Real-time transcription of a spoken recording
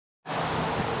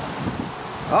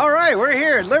All right, we're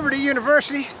here at Liberty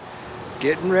University,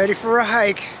 getting ready for a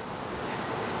hike.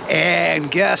 And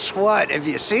guess what? Have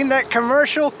you seen that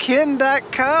commercial,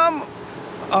 kin.com,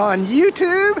 on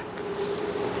YouTube?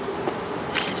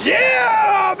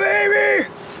 Yeah, baby!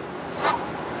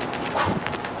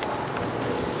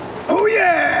 Oh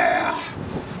yeah!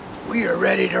 We are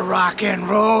ready to rock and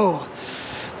roll.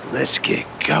 Let's get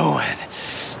going.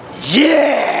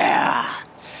 Yeah!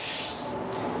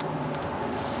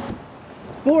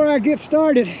 Before I get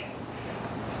started,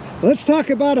 let's talk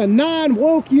about a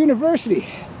non-woke university.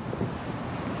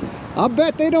 I'll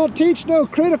bet they don't teach no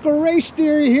critical race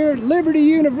theory here at Liberty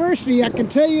University. I can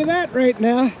tell you that right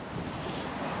now.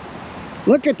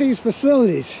 Look at these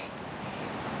facilities.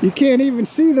 You can't even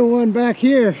see the one back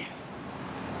here.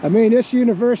 I mean, this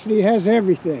university has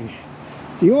everything.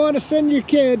 If you want to send your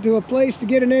kid to a place to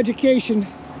get an education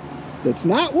that's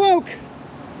not woke,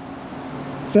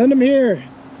 send them here.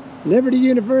 Liberty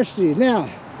University. Now,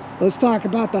 let's talk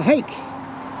about the hike.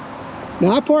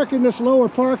 Now, I park in this lower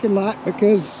parking lot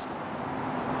because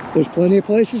there's plenty of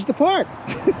places to park.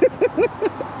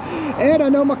 And I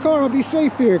know my car will be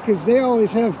safe here because they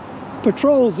always have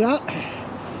patrols out.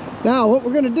 Now, what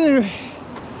we're going to do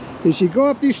is you go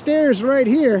up these stairs right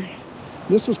here.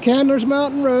 This was Candler's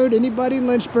Mountain Road. Anybody in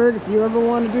Lynchburg, if you ever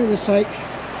want to do this hike.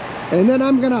 And then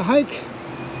I'm going to hike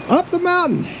up the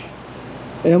mountain.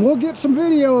 And we'll get some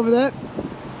video of that,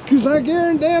 because I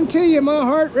guarantee you my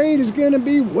heart rate is going to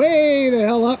be way the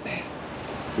hell up.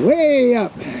 Way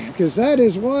up. Because that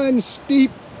is one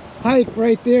steep hike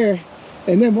right there.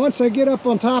 And then once I get up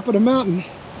on top of the mountain,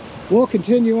 we'll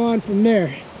continue on from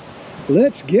there.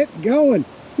 Let's get going.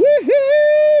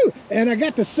 Woohoo! And I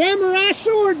got the samurai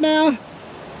sword now.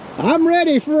 I'm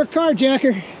ready for a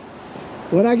carjacker.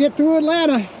 When I get through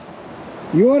Atlanta,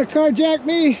 you want to carjack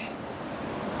me?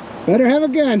 Better have a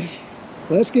gun.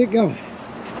 Let's get going.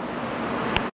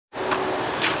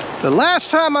 The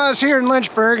last time I was here in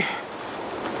Lynchburg,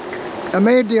 I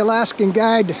made the Alaskan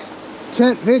Guide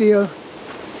tent video.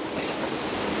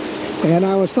 And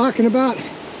I was talking about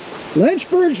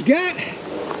Lynchburg's got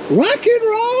rock and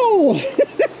roll.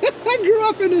 I grew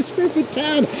up in this stupid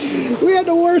town. We had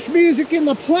the worst music in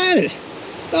the planet.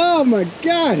 Oh my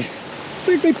God. I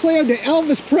think they played to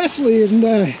Elvis Presley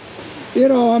and you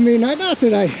know, I mean, not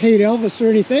that I hate Elvis or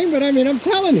anything, but I mean, I'm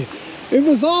telling you, it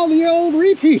was all the old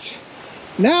repeats.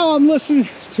 Now I'm listening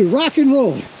to rock and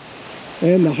roll,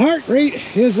 and the heart rate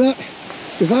is up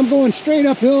because I'm going straight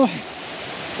uphill.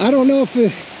 I don't know if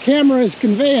the camera is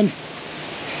conveying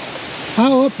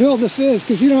how uphill this is,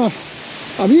 because, you know,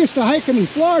 I'm used to hiking in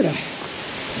Florida.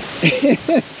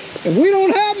 And we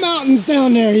don't have mountains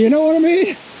down there, you know what I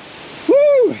mean?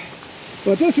 Woo!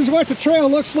 But this is what the trail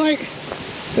looks like.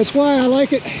 That's why I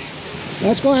like it.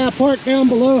 That's why I park down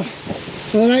below,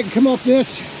 so that I can come up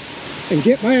this and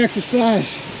get my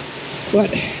exercise. But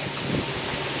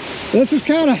this is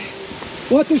kind of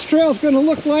what this trail is going to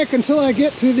look like until I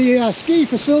get to the ski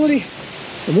facility.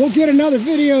 And we'll get another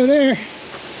video there,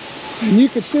 and you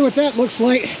can see what that looks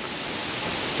like.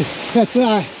 That's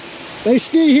they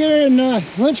ski here in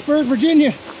Lynchburg,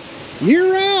 Virginia,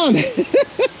 year-round.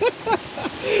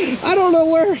 I don't know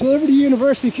where Liberty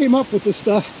University came up with this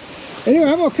stuff. Anyway,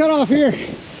 I'm gonna cut off here.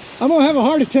 I'm gonna have a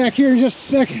heart attack here in just a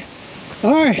second.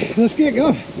 All right, let's get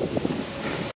going.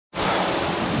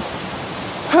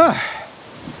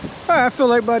 I feel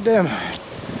like my damn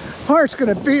heart's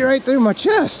gonna beat right through my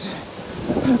chest.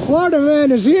 Florida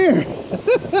man is here.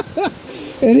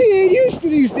 And he ain't used to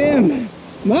these damn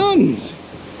mountains.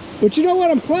 But you know what?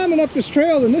 I'm climbing up this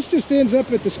trail, and this just ends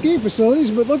up at the ski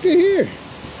facilities, but look at here.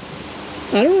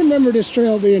 I don't remember this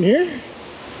trail being here.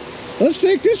 Let's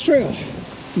take this trail.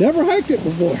 Never hiked it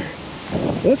before.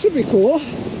 This would be cool.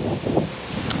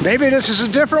 Maybe this is a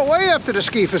different way up to the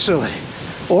ski facility.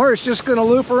 Or it's just gonna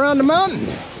loop around the mountain.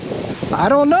 I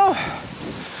don't know.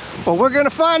 But we're gonna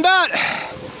find out.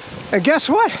 And guess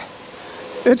what?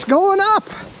 It's going up.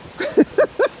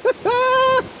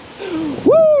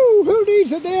 Woo! Who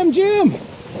needs a damn gym?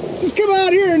 Just come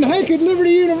out here and hike at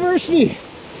Liberty University.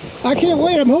 I can't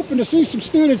wait. I'm hoping to see some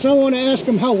students. I want to ask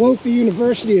them how woke the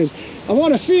university is. I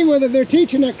want to see whether they're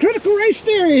teaching that critical race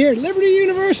theory here at Liberty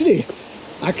University.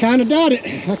 I kind of doubt it.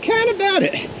 I kind of doubt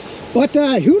it. But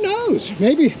who knows?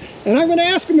 Maybe. And I'm going to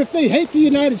ask them if they hate the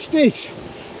United States.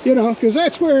 You know, because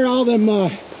that's where all them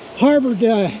Harvard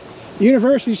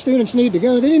University students need to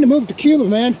go. They need to move to Cuba,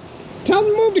 man. Tell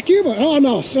them to move to Cuba. Oh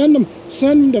no, send them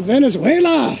to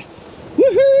Venezuela.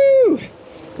 Woohoo!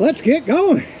 Let's get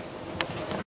going.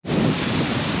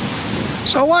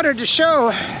 So I wanted to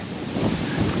show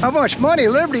how much money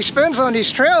Liberty spends on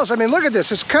these trails. I mean, look at this,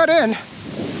 it's cut in.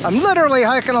 I'm literally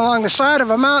hiking along the side of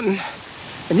a mountain,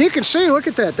 and you can see, look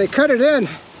at that, they cut it in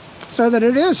so that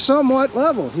it is somewhat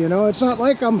level. You know, it's not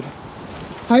like I'm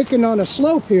hiking on a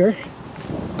slope here.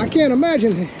 I can't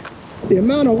imagine the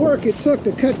amount of work it took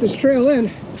to cut this trail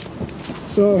in.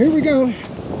 So here we go.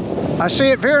 I see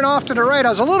it veering off to the right. I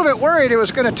was a little bit worried it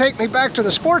was going to take me back to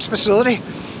the sports facility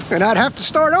and I'd have to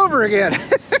start over again.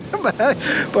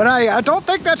 but I don't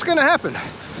think that's going to happen.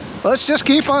 Let's just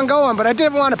keep on going. But I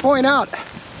did want to point out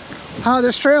how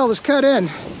this trail is cut in.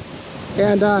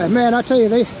 And man, I tell you,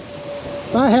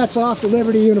 my hat's off to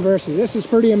Liberty University. This is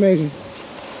pretty amazing.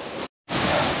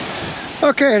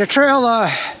 Okay, the trail,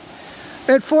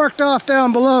 it forked off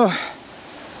down below,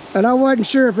 and I wasn't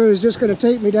sure if it was just going to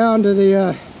take me down to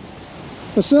the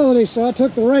facility, so I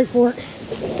took the right fork.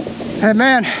 And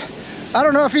man, I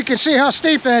don't know if you can see how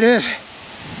steep that is.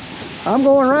 I'm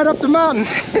going right up the mountain.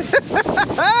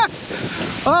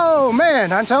 Oh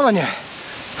man, I'm telling you,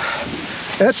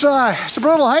 it's a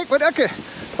brutal hike. But look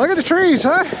at the trees,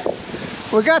 huh?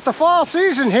 We got the fall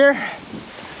season here.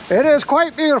 It is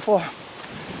quite beautiful.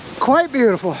 Quite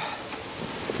beautiful.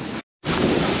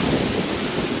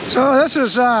 So this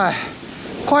is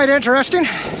quite interesting.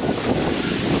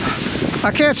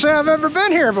 I can't say I've ever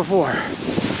been here before.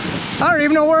 I don't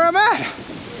even know where I'm at.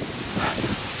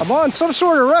 I'm on some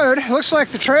sort of road. It looks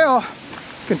like the trail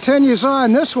continues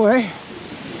on this way.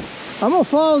 I'm gonna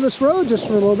follow this road just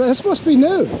for a little bit. This must be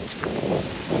new.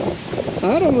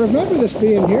 I don't remember this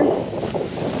being here.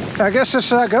 I guess this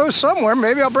goes somewhere.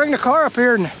 Maybe I'll bring the car up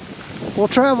here and we'll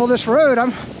travel this road.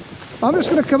 I'm just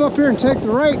gonna come up here and take the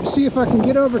right and see if I can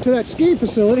get over to that ski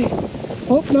facility.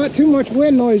 Hope not too much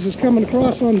wind noise is coming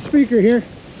across on the speaker here.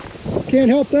 Can't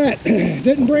help that.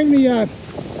 Didn't bring the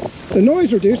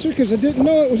noise reducer because I didn't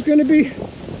know it was gonna be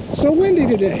so windy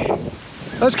today.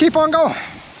 Let's keep on going.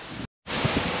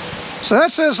 So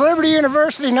that says Liberty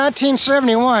University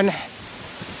 1971.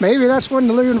 Maybe that's when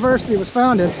the university was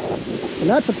founded. And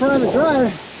that's a private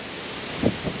drive.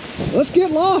 Let's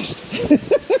get lost.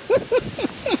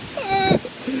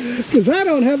 Because I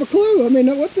don't have a clue. I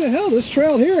mean, what the hell, this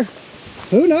trail here,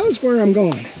 who knows where I'm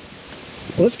going?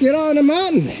 Let's get on the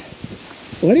mountain.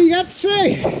 What do you got to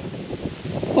say?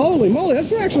 Holy moly,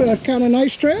 that's actually a kind of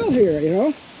nice trail here, you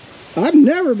know. I've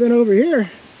never been over here.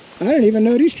 I didn't even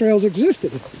know these trails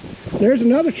existed. There's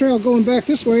another trail going back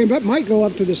this way, and that might go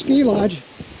up to the ski lodge.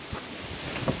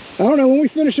 I don't know, when we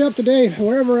finish up today,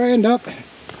 wherever I end up,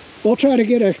 we'll try to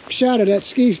get a shot of that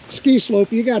ski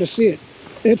slope. You got to see it.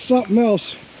 It's something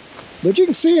else. But you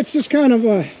can see it's just kind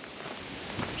of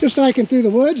just hiking through the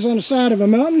woods on the side of a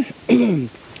mountain.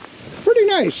 Pretty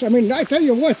nice. I mean, I tell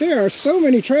you what, there are so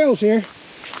many trails here.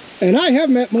 And I have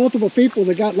met multiple people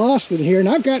that got lost in here, and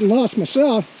I've gotten lost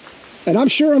myself. And I'm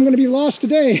sure I'm going to be lost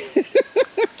today.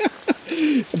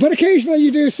 But occasionally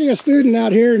you do see a student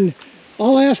out here, and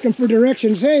I'll ask them for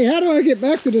directions. Hey, how do I get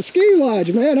back to the ski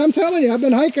lodge? Man, I'm telling you, I've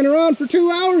been hiking around for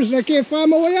 2 hours and I can't find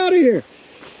my way out of here.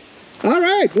 All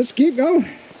right, let's keep going.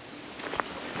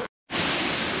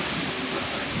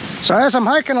 So as I'm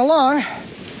hiking along,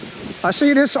 I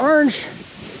see this orange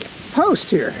post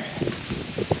here.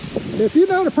 If you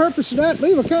know the purpose of that,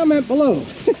 leave a comment below.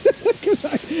 Because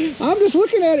I'm just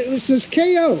looking at it, it says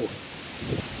KO.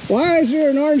 Why is there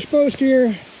an orange post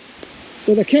here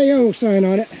with a KO sign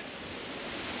on it?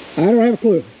 I don't have a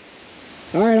clue.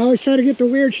 All right, I always try to get the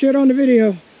weird shit on the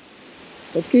video.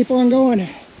 Let's keep on going.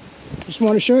 Just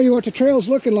want to show you what the trail's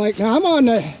looking like. Now I'm on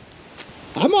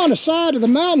the side of the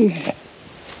mountain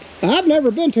I've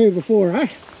never been to before.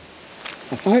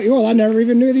 Well, I never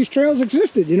even knew these trails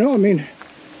existed, you know. I mean,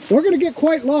 we're gonna get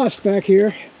quite lost back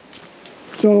here.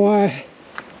 So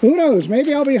who knows,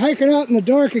 maybe I'll be hiking out in the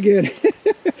dark again.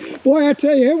 Boy, I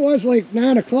tell you, it was like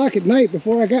 9 o'clock at night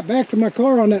before I got back to my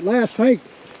car on that last hike.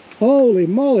 Holy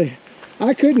moly,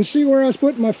 I couldn't see where I was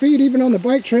putting my feet even on the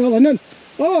bike trail. And then,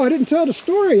 oh, I didn't tell the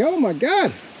story. Oh my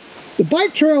God, the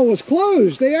bike trail was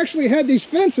closed. They actually had these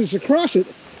fences across it.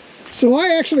 So I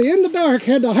actually, in the dark,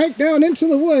 had to hike down into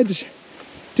the woods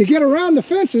to get around the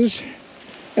fences.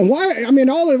 And why, I mean,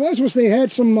 all it was they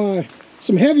had some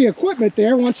heavy equipment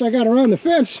there once I got around the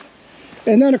fence.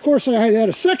 And then, of course, I had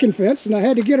a second fence, and I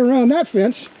had to get around that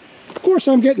fence. Of course,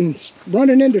 I'm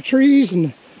running into trees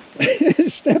and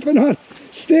stepping on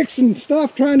sticks and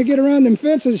stuff, trying to get around them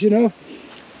fences, you know.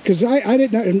 Because I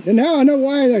didn't know, and now I know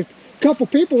why a couple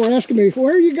people were asking me,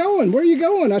 where are you going? Where are you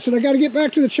going? I said, I got to get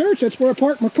back to the church. That's where I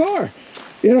parked my car,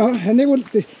 you know. And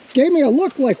they gave me a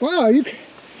look like, wow,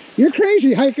 you're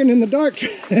crazy hiking in the dark,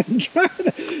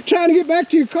 trying to get back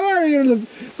to your car. You know,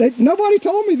 nobody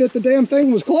told me that the damn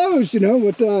thing was closed, you know.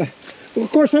 But well,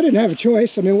 of course, I didn't have a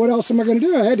choice. I mean, what else am I going to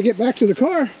do? I had to get back to the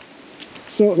car.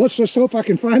 So let's just hope I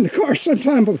can find the car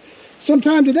sometime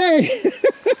today.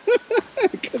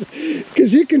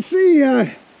 Because you can see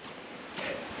there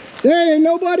ain't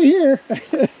nobody here.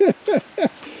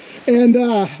 And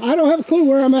I don't have a clue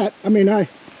where I'm at. I mean,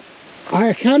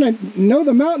 I kind of know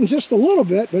the mountain just a little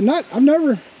bit, but I've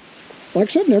never, like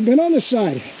I said, never been on this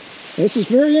side. This is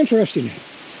very interesting.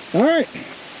 All right.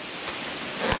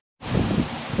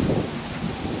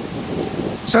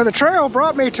 So the trail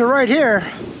brought me to right here.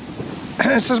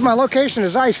 It says my location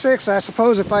is I-6, I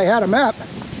suppose, if I had a map.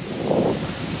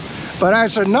 But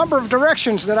there's a number of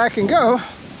directions that I can go.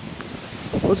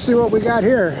 Let's see what we got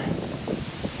here.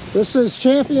 This is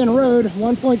Champion Road,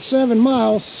 1.7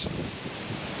 miles.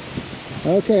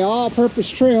 Okay, all-purpose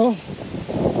trail.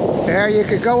 There, you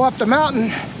could go up the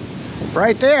mountain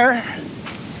right there.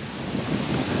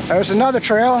 There's another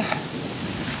trail.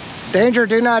 Danger,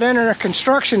 do not enter a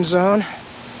construction zone.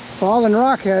 Fallen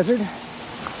rock hazard.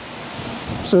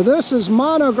 So this is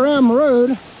Monogram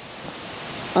Road.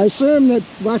 I assume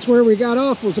that's where we got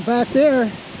off, was back there.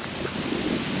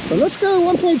 But let's go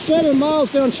 1.7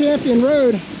 miles down Champion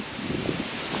Road.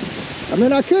 I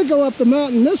mean, I could go up the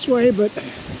mountain this way, but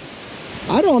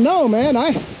I don't know, man.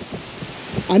 I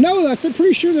know that they're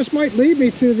pretty sure this might lead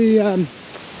me to the,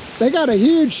 they got a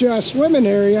huge swimming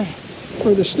area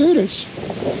for the students.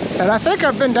 And I think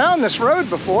I've been down this road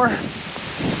before.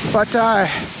 But,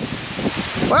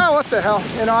 well, what the hell,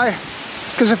 you know,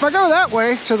 because if I go that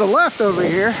way to the left over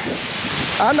here,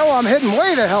 I know I'm heading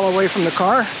way the hell away from the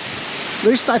car. At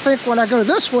least I think when I go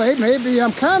this way, maybe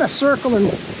I'm kind of circle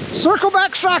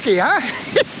back Saki, huh?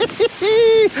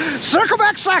 Circle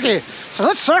back Saki. So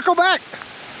let's circle back.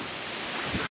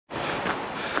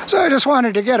 So I just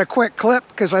wanted to get a quick clip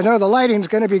because I know the lighting's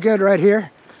going to be good right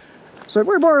here. So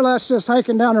we're more or less just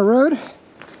hiking down the road.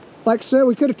 Like I said,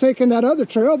 we could have taken that other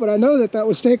trail, but I know that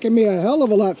was taking me a hell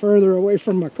of a lot further away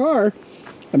from my car.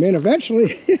 I mean,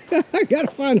 eventually, I got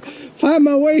to find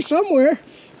my way somewhere.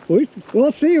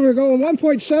 We'll see. We're going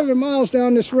 1.7 miles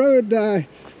down this road. Now,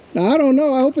 I don't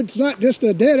know. I hope it's not just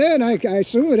a dead end. I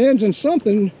assume it ends in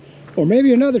something, or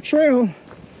maybe another trail.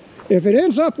 If it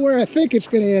ends up where I think it's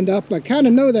going to end up, I kind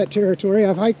of know that territory.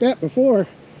 I've hiked that before.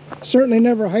 Certainly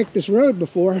never hiked this road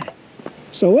before.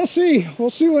 So we'll see. We'll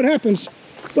see what happens.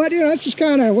 But, you know, that's just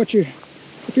kind of what if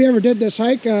you ever did this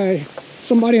hike,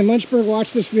 somebody in Lynchburg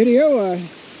watched this video,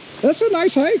 that's a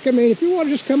nice hike. I mean, if you want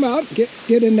to just come out, get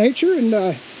in nature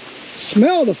and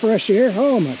smell the fresh air.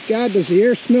 Oh my God, does the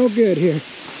air smell good here.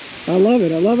 I love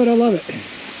it, I love it, I love it.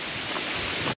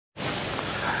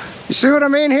 You see what I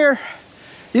mean here?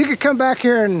 You could come back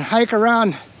here and hike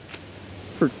around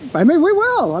I mean, we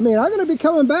will. I mean, I'm going to be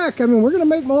coming back. I mean, we're going to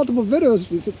make multiple videos.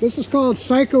 This is called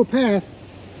Psychopath.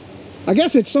 I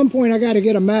guess at some point I got to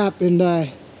get a map, and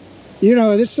you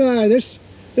know, this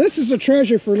is a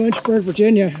treasure for Lynchburg,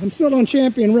 Virginia. I'm still on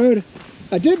Champion Road.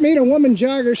 I did meet a woman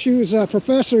jogger. She was a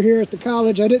professor here at the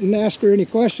college. I didn't ask her any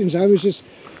questions. I was just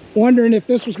wondering if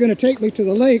this was going to take me to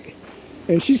the lake,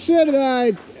 and she said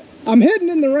I'm heading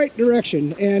in the right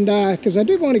direction, and because I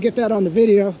did want to get that on the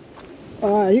video.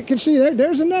 You can see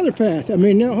there's another path. I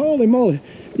mean, holy moly,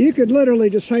 you could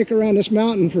literally just hike around this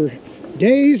mountain for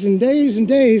days and days and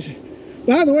days.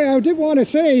 By the way, I did want to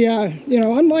say, you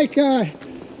know, unlike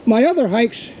my other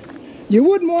hikes, you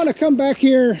wouldn't want to come back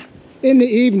here in the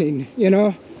evening, you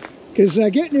know, because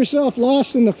getting yourself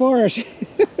lost in the forest.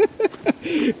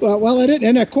 well, I didn't,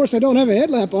 and of course I don't have a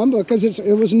headlamp on because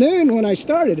it was noon when I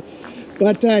started.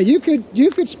 But you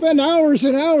could spend hours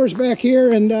and hours back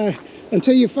here and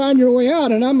until you find your way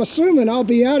out, and I'm assuming I'll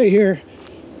be out of here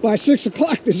by 6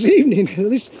 o'clock this evening. At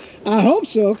least I hope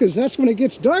so, because that's when it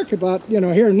gets dark about, you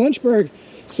know, here in Lynchburg.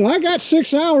 So I got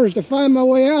 6 hours to find my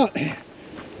way out.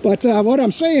 But what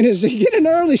I'm saying is, you get an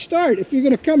early start if you're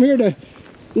going to come here to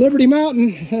Liberty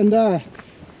Mountain and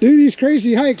do these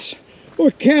crazy hikes, or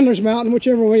Candler's Mountain,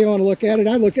 whichever way you want to look at it.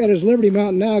 I look at it as Liberty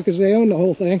Mountain now because they own the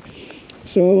whole thing.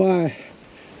 So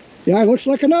yeah, it looks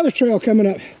like another trail coming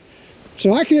up.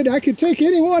 So I could take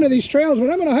any one of these trails, but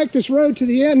I'm going to hike this road to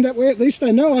the end. That way, at least I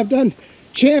know I've done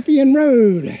Champion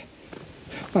Road.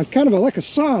 Kind of like a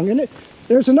song, isn't it?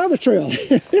 There's another trail.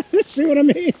 See what I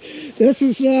mean? This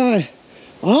is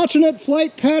alternate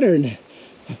flight pattern.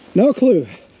 No clue.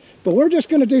 But we're just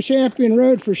going to do Champion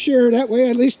Road for sure. That way,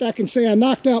 at least I can say I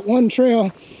knocked out one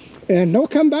trail. And we'll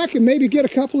come back and maybe get a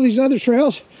couple of these other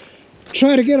trails.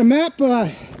 Try to get a map.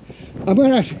 I'm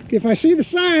going to, if I see the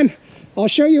sign, I'll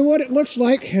show you what it looks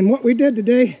like and what we did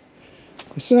today.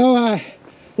 So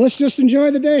let's just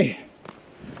enjoy the day.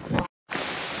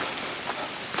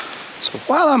 So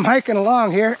while I'm hiking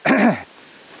along here,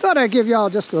 thought I'd give y'all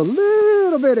just a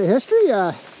little bit of history.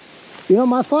 You know,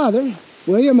 my father,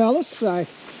 William Ellis. I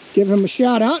give him a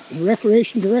shout out, the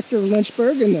recreation director of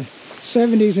Lynchburg in the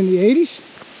 70s and the 80s.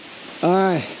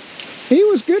 He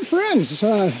was good friends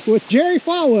with Jerry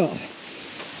Falwell.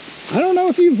 I don't know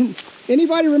if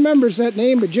anybody remembers that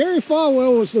name, but Jerry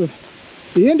Falwell was the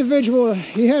individual.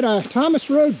 He had a Thomas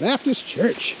Road Baptist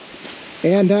Church,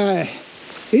 and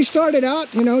he started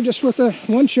out, you know, just with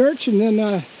one church, and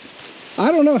then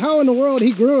I don't know how in the world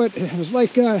he grew it. It was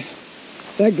like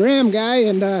that Graham guy,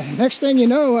 and next thing you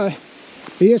know,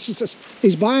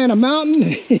 he's buying a mountain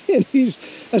and he's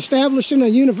establishing a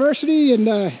university,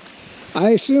 and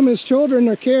I assume his children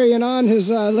are carrying on his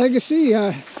legacy.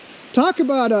 Talk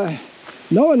about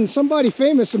knowing somebody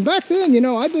famous. And back then, you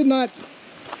know, I did not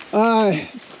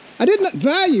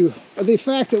value the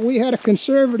fact that we had a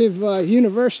conservative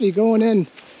university going in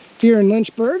here in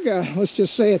Lynchburg. Let's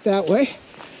just say it that way.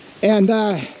 And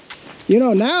you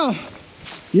know, now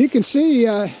you can see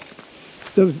the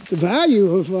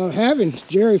value of having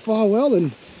Jerry Falwell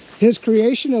and his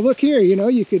creation. And look here, you know,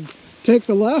 you could take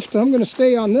the left. I'm going to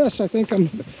stay on this. I think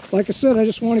like I said, I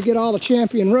just want to get all the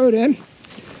Champion Road in.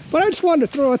 But I just wanted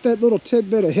to throw out that little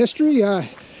tidbit of history.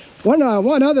 One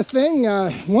other thing,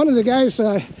 one of the guys,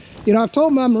 you know, I've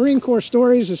told my Marine Corps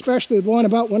stories, especially the one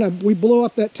about when we blew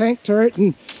up that tank turret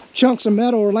and chunks of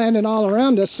metal were landing all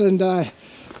around us. And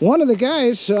one of the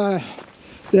guys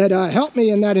that helped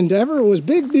me in that endeavor was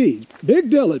Big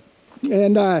Dillon.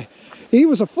 And he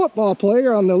was a football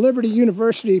player on the Liberty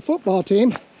University football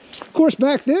team. Of course,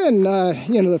 back then,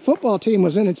 you know, the football team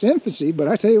was in its infancy, but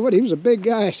I tell you what, he was a big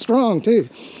guy, strong too.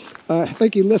 I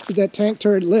think he lifted that tank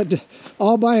turret lid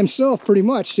all by himself pretty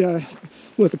much,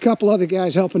 with a couple other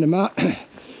guys helping him out.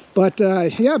 But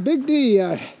yeah, Big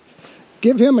D,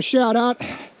 give him a shout out.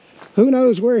 Who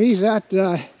knows where he's at,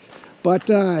 but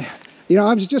you know,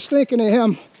 I was just thinking of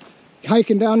him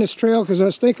hiking down this trail because I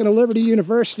was thinking of Liberty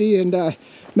University, and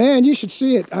man, you should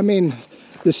see it. I mean,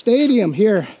 the stadium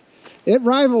here, it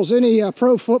rivals any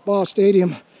pro football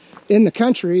stadium in the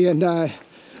country. And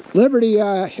Liberty,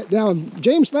 now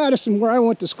James Madison, where I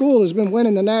went to school, has been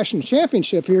winning the national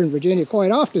championship here in Virginia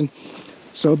quite often.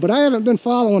 So, but I haven't been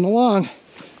following along.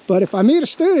 But if I meet a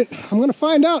student, I'm going to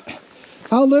find out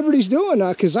how Liberty's doing,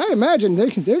 because I imagine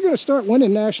they're going to start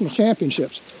winning national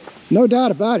championships. No doubt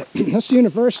about it. This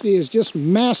university is just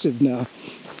massive now.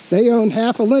 They own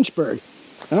half of Lynchburg.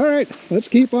 All right, let's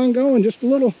keep on going. Just a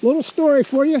little story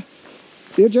for you.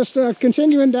 You're just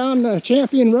continuing down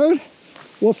Champion Road.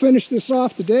 We'll finish this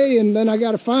off today, and then I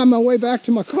got to find my way back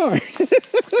to my car.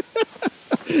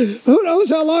 Who knows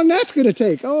how long that's going to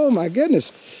take? Oh my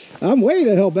goodness. I'm way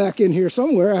the hell back in here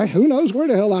somewhere. Who knows where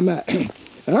the hell I'm at.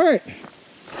 All right.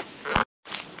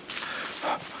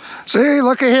 See,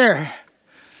 look at here.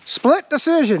 Split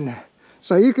decision.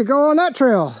 So you could go on that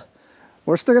trail.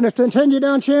 We're still going to continue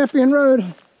down Champion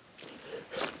Road.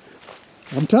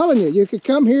 I'm telling you, you could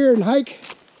come here and hike.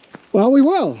 Well, we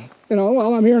will, you know,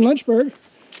 while I'm here in Lynchburg.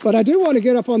 But I do want to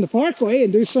get up on the Parkway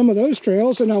and do some of those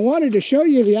trails. And I wanted to show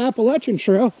you the Appalachian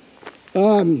Trail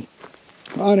on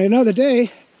another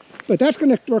day. But that's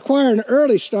going to require an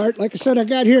early start. Like I said, I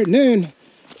got here at noon.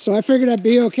 So I figured I'd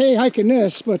be okay hiking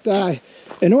this. But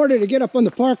in order to get up on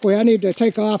the Parkway, I need to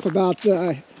take off about,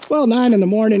 well, 9 in the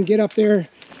morning, get up there.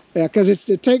 Because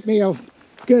it'd take me a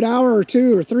good hour or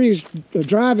 2 or 3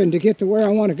 driving to get to where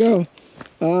I want to go.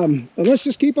 But let's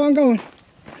just keep on going.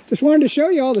 Just wanted to show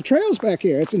you all the trails back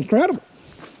here. It's incredible.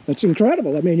 It's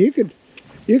incredible. I mean, you could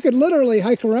literally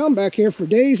hike around back here for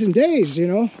days and days, you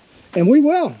know. And we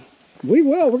will. We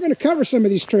will. We're going to cover some of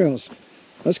these trails.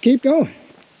 Let's keep going.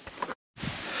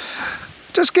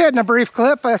 Just getting a brief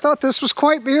clip. I thought this was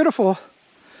quite beautiful.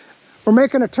 We're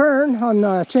making a turn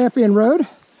on Champion Road,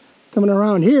 coming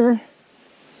around here.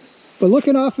 But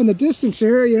looking off in the distance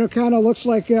here, you know, kind of looks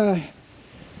like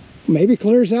maybe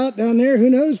clears out down there. Who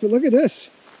knows? But look at this.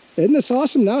 Isn't this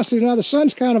awesome? Now, see, now the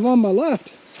sun's kind of on my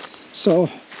left. So,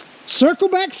 circle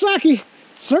back, Saki.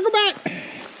 Circle back.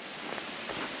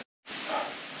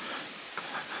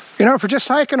 You know, for just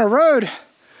hiking a road,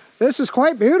 this is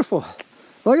quite beautiful.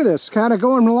 Look at this, kind of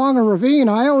going along a ravine.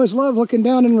 I always love looking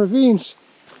down in ravines.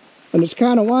 And it's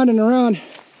kind of winding around.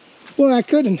 Boy,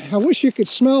 I wish you could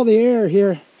smell the air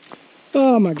here.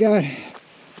 Oh my God.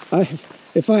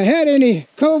 If I had any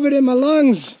COVID in my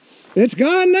lungs, it's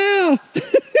gone now.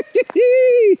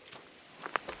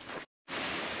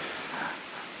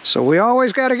 So we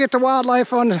always got to get the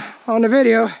wildlife on the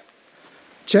video.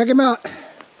 Check him out.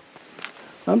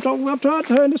 I'm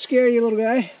trying to scare you, little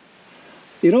guy.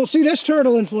 You don't see this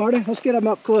turtle in Florida. Let's get him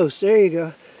up close. There you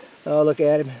go. Oh, look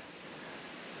at him.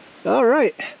 All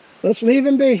right, let's leave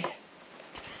him be.